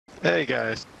Hey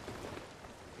guys.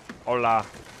 Hola.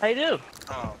 How you do?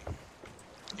 Oh,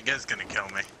 you guys gonna kill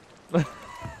me.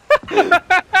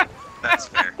 That's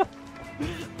fair.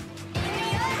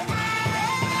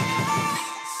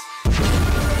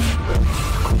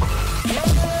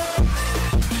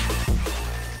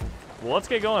 Well, let's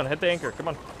get going. Hit the anchor. Come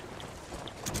on.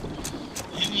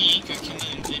 Hit the anchor, come on,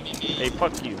 baby. Hey,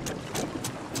 fuck you.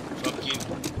 Fuck you.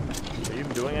 Are you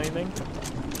doing anything?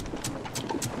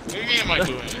 What do you mean am I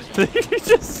doing it? You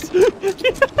just...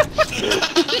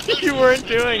 you weren't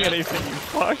doing anything, you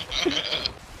fuck.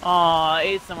 Aw, I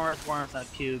ate some worms not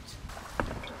cubes.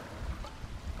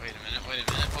 Wait a minute,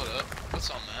 hold up. What's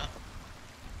on that?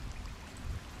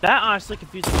 That honestly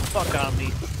confused the fuck out of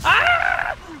me.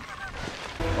 Ah!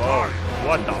 Oh,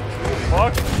 what the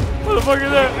fuck? What the fuck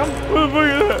is that? What the fuck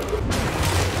is that?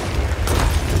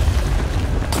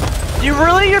 You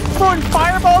really? You're throwing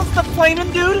fireballs at the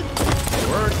flaming dude?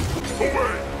 Word. Away!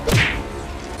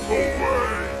 Away!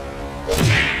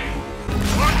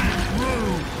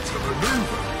 Room to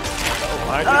maneuver.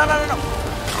 Oh, No.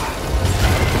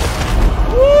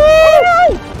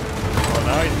 Woo! Well,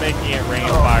 now he's making it rain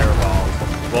fireballs.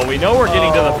 Well, we know we're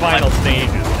getting to the final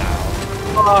stages now.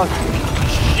 Oh,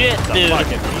 shit, It's a dude.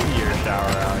 fucking meteor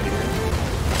shower out here.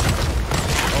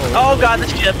 Oh, God, the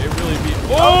ship. It really be.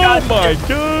 Oh, Oh, God, my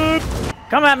god!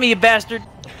 Come at me, you bastard.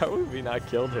 How have we not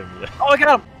killed him yet? Oh, I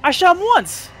got him. I shot him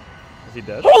once. Is he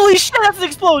dead? Holy shit, that's an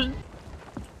explosion.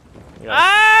 Yeah.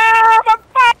 Ah, my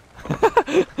fuck.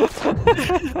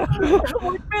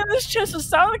 Like, man, this chest is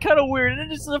sounding kind of weird, and it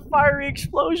just is a fiery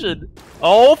explosion.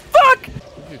 Oh, fuck!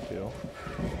 What did you feel?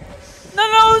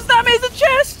 No, it's not me, it's a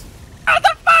chest! Out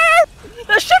the fire!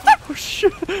 The ship's on Oh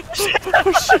shit!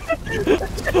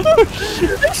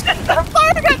 The ship's on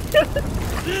fire!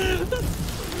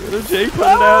 Jake, put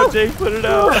it out! Jake, put it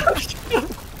out!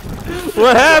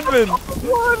 What happened?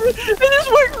 It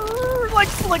just went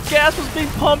like gas was being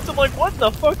pumped. I'm like, what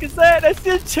the fuck is that? I see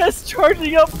a chest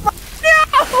charging up. No!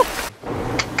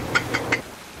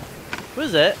 What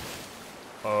is that?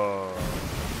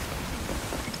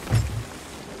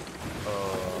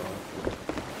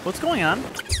 What's going on?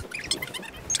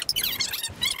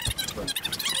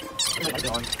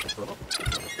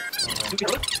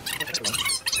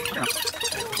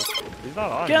 He's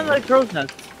not on. Get on that crow's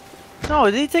nest. No,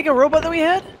 did he take a robot that we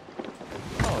had?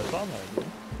 No, it's on there. Dude.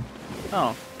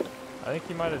 Oh. I think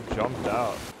he might have jumped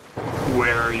out.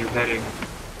 Where are you heading?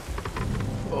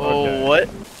 Oh, Okay. what?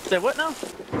 Say what now?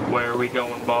 Where are we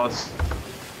going, boss?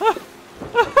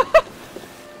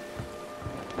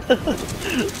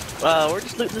 Wow, we're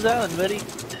just looting this island, buddy.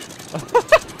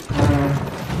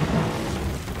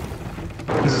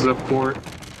 This is a port.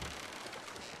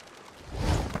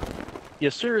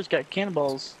 Yes, sir. It's got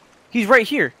cannonballs. He's right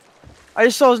here. I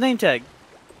just saw his name tag.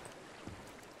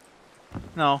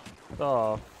 No.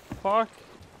 The fuck?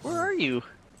 Where are you?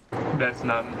 That's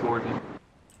not important.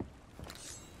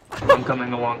 I'm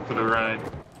coming along for the ride.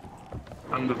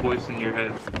 I'm the voice in your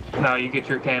head. Now you get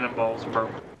your cannonballs, bro.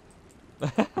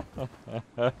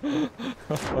 I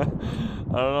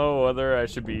don't know whether I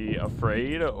should be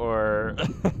afraid or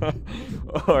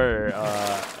or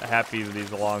happy that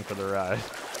he's along for the ride.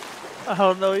 I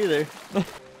don't know either.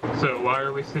 So why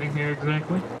are we sitting here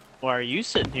exactly? Why are you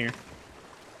sitting here?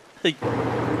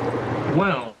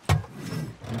 Well,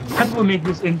 that will make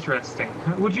this interesting.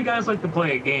 Would you guys like to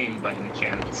play a game by any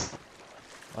chance?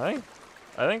 I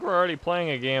think we're already playing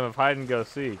a game of hide and go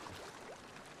seek.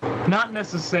 Not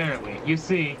necessarily. You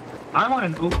see, I'm on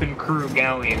an open crew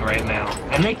galleon right now,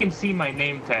 and they can see my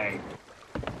name tag.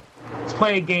 Let's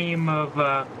play a game of,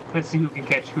 let's see who can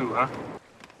catch who, huh?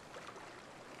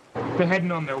 They're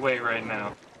heading on their way right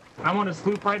now. I'm on a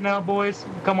sloop right now, boys.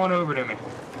 Come on over to me.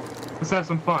 Let's have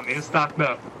some fun. They just stocked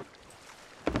up.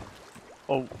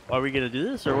 Oh, are we gonna do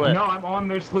this or what? No, I'm on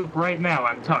their sloop right now.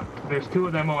 I'm tucked. There's 2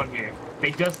 of them on here.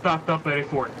 They just stocked up at a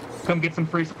fort. Come get some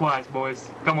free supplies, boys.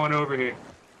 Come on over here.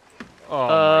 Oh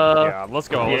my god. Let's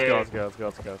go. Let's go.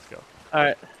 All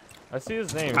right. I see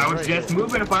his name. I He's was right just here.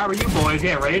 moving if I were you boys.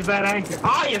 Yeah, raise that anchor.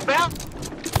 Oh, you found.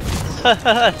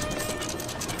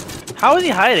 How is he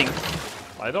hiding?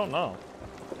 I don't know.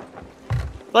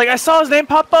 Like I saw his name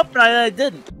pop up and I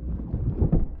didn't.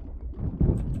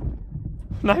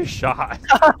 Nice shot.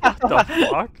 What the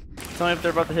fuck? Tell me if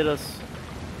they're about to hit us.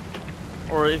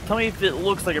 Or tell me if it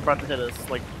looks like they're about to hit us.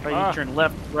 Like if I turn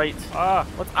left, right.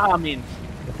 What's mean?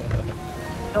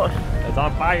 No. It's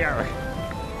on fire.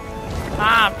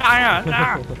 Fire!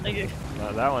 Thank you.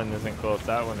 No, that one isn't close.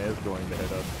 That one is going to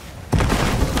hit us.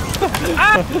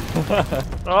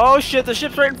 Oh shit, the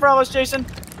ship's right in front of us, Jason.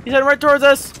 He's heading right towards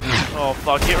us. Oh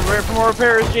fuck, get ready for more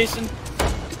repairs, Jason.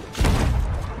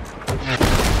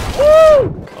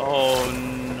 Oh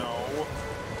no.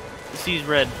 The sea's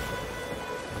red.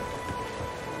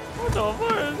 What the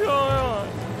fuck is going on?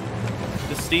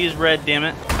 The sea is red, damn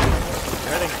it.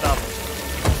 Everything stopped.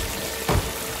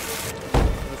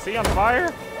 Is the sea on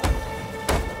fire?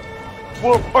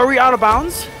 Whoa, are we out of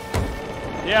bounds?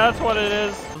 Yeah, that's what it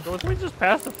is. Did we just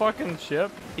pass the fucking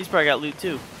ship? He's probably got loot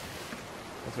too.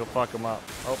 Let's go fuck him up.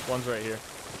 Oh, one's right here.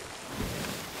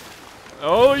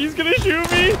 Oh, he's gonna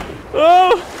shoot me!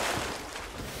 Oh!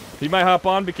 He might hop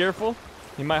on, be careful.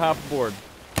 He might hop aboard.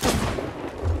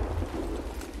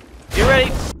 Get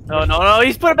ready! No, no, no,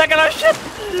 he's put it back on our ship!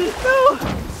 No!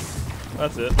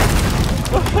 That's it.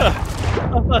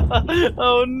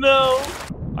 Oh no!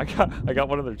 I got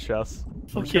one of their chests. I'm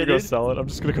just Okay, gonna go dude. sell it. I'm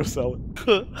just gonna go sell it.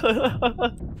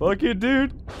 Fuck it,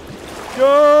 dude.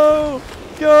 Go!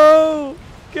 Go!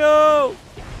 Go!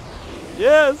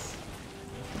 Yes!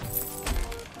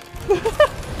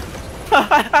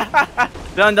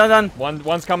 Done, done, done.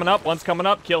 One's coming up. One's coming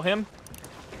up. Kill him.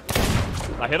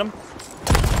 I hit him.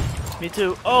 Me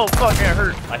too. Oh fuck, I got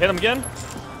hurt. I hit him again.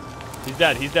 He's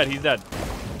dead. He's dead. He's dead.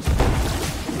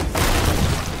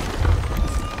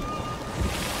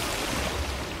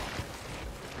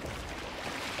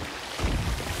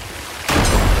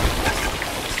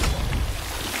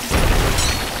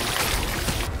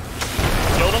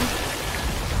 Killed him.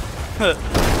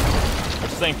 We're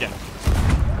sinking.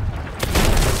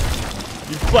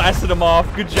 You blasted him off.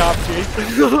 Good job, Jason.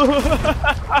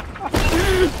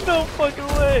 No fucking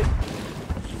way.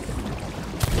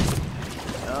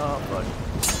 Oh fuck.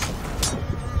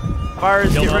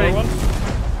 Fires, Kill get another ready. one.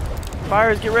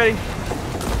 Fires, get ready.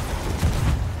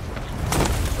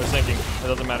 We're sinking. It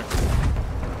doesn't matter.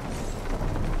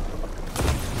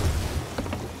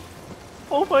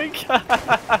 Oh my god.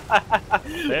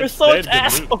 We're had- such they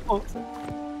had good assholes.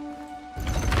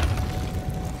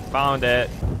 Found it.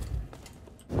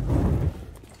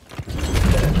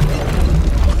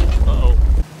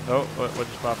 Oh, what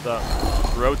just popped up?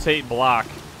 Rotate block.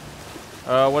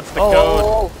 What's the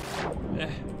code?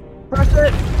 Press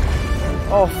it!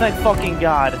 Oh, thank fucking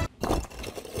god.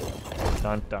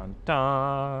 Dun dun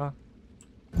dun.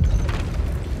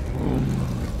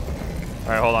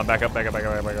 Alright, hold on. Back up, back up, back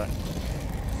up, back up, back up.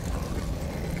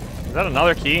 Is that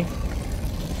another key?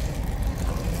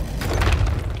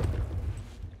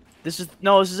 This is,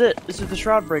 no, this is it. This is the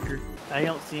shroud breaker. I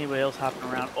don't see anybody else hopping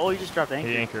around. Oh, he just dropped anchor.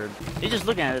 He anchored. He's just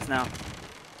looking at us now.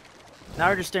 Now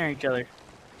we're just staring at each other.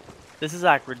 This is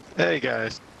awkward. Hey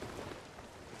guys.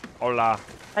 Hola.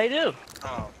 How you do?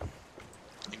 Oh,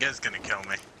 you guys gonna kill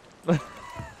me?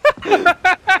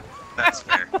 That's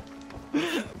fair.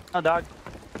 Oh, dog.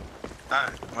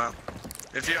 Alright, well,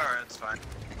 if you are, it's fine.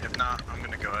 If not, I'm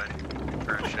gonna go ahead and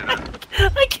burn shit up.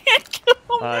 I can't kill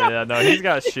him. Yeah, no, he's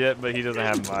got shit, but he doesn't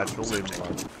have much. We'll leave him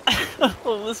alone.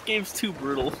 Oh, this game's too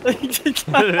brutal.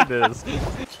 It is.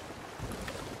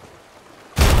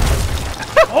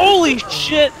 Holy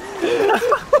shit!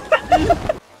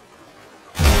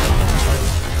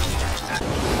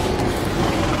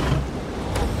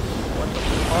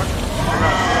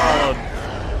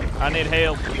 I need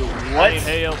help. What? I need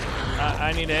help.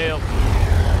 I need help.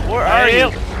 Where are you?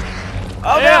 Help.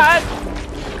 Oh god!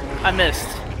 I missed.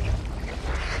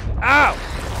 Ow!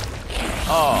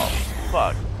 Oh,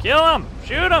 fuck. Kill him!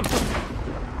 Shoot him!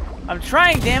 I'm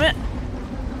trying, damn it!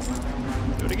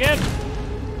 Do it again.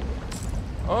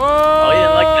 Oh! Oh, you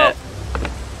didn't like that.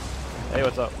 Hey,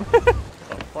 what's up? What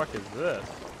the fuck is this?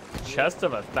 Chest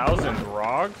of 1,000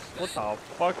 Grogs? What the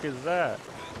fuck is that?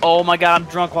 Oh my god, I'm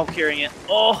drunk while carrying it.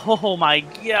 Oh my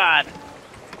god.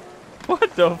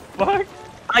 What the fuck?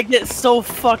 I get so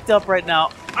fucked up right now.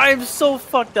 I'm so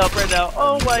fucked up right now.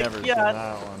 Oh I've my never seen god.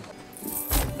 that one.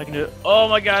 I can do it. Oh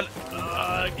my god.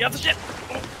 Get the shit.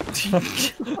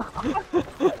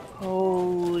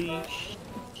 Holy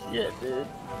shit, dude.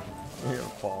 You're gonna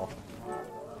fall.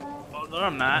 Oh, no,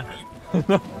 I'm not.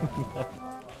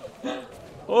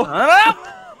 Oh.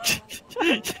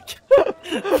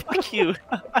 Fuck you.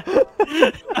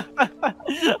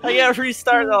 I gotta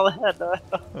restart all that.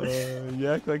 You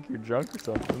act like you're drunk or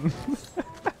something.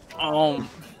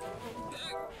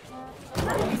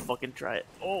 Fucking try it.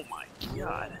 Oh my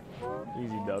god.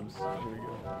 Easy dubs. Here we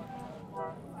go.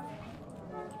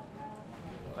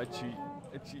 I cheat.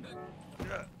 I cheat.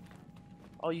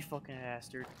 Oh, you fucking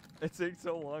bastard. It takes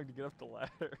so long to get up the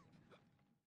ladder.